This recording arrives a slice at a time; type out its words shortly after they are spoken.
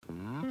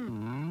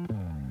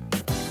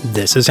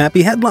This is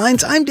Happy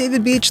Headlines. I'm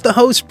David Beach, the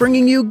host,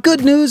 bringing you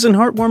good news and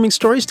heartwarming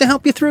stories to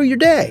help you through your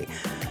day.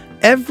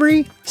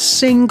 Every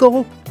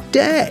single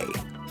day.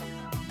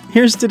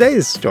 Here's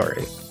today's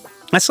story.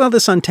 I saw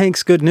this on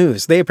Tank's Good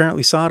News. They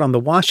apparently saw it on the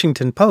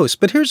Washington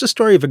Post. But here's a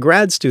story of a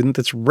grad student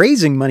that's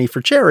raising money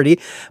for charity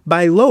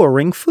by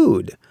lowering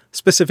food,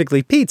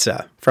 specifically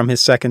pizza, from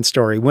his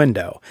second-story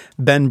window.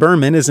 Ben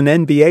Berman is an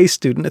MBA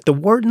student at the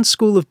Wharton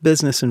School of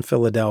Business in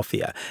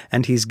Philadelphia,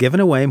 and he's given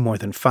away more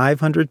than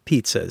 500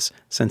 pizzas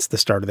since the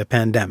start of the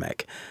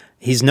pandemic.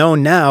 He's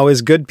known now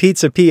as Good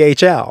Pizza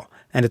PHL.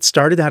 And it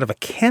started out of a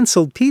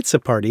canceled pizza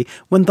party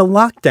when the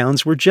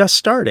lockdowns were just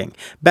starting.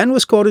 Ben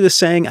was quoted as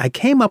saying, "I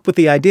came up with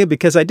the idea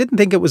because I didn't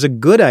think it was a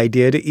good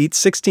idea to eat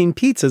 16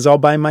 pizzas all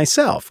by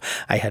myself.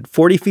 I had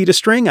 40 feet of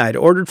string I'd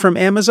ordered from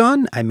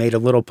Amazon. I made a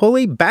little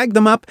pulley, bagged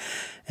them up,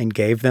 and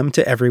gave them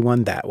to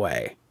everyone that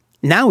way."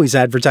 Now he's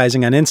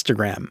advertising on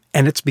Instagram,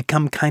 and it's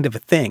become kind of a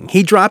thing.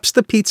 He drops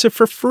the pizza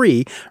for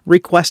free,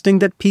 requesting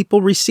that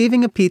people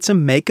receiving a pizza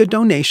make a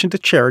donation to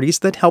charities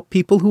that help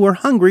people who are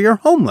hungry or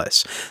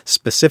homeless,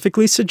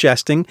 specifically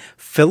suggesting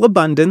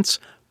Philabundance,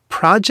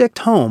 Project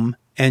Home,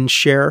 and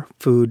Share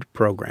Food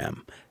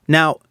program.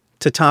 Now,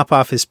 to top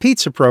off his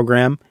pizza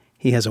program,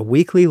 he has a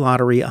weekly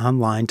lottery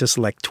online to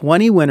select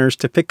 20 winners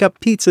to pick up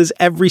pizzas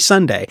every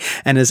Sunday,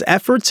 and his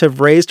efforts have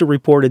raised a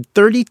reported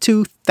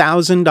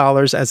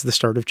 $32,000 as the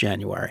start of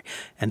January,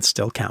 and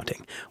still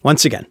counting.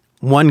 Once again,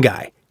 one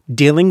guy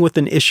dealing with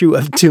an issue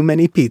of too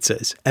many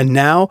pizzas, and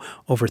now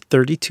over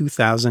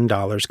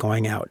 $32,000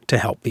 going out to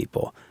help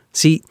people.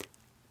 See,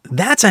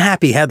 that's a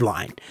happy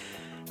headline,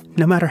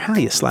 no matter how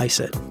you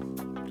slice it.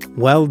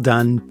 Well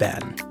done,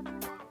 Ben.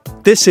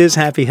 This is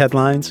Happy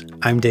Headlines.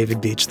 I'm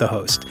David Beach, the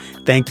host.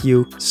 Thank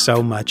you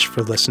so much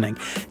for listening.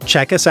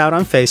 Check us out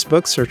on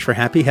Facebook. Search for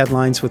Happy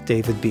Headlines with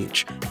David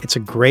Beach. It's a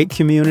great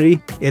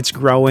community. It's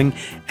growing,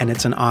 and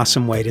it's an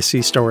awesome way to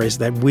see stories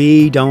that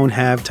we don't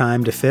have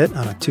time to fit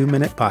on a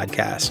 2-minute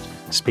podcast.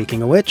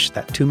 Speaking of which,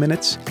 that 2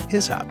 minutes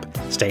is up.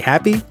 Stay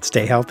happy,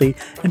 stay healthy,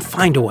 and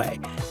find a way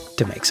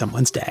to make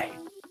someone's day.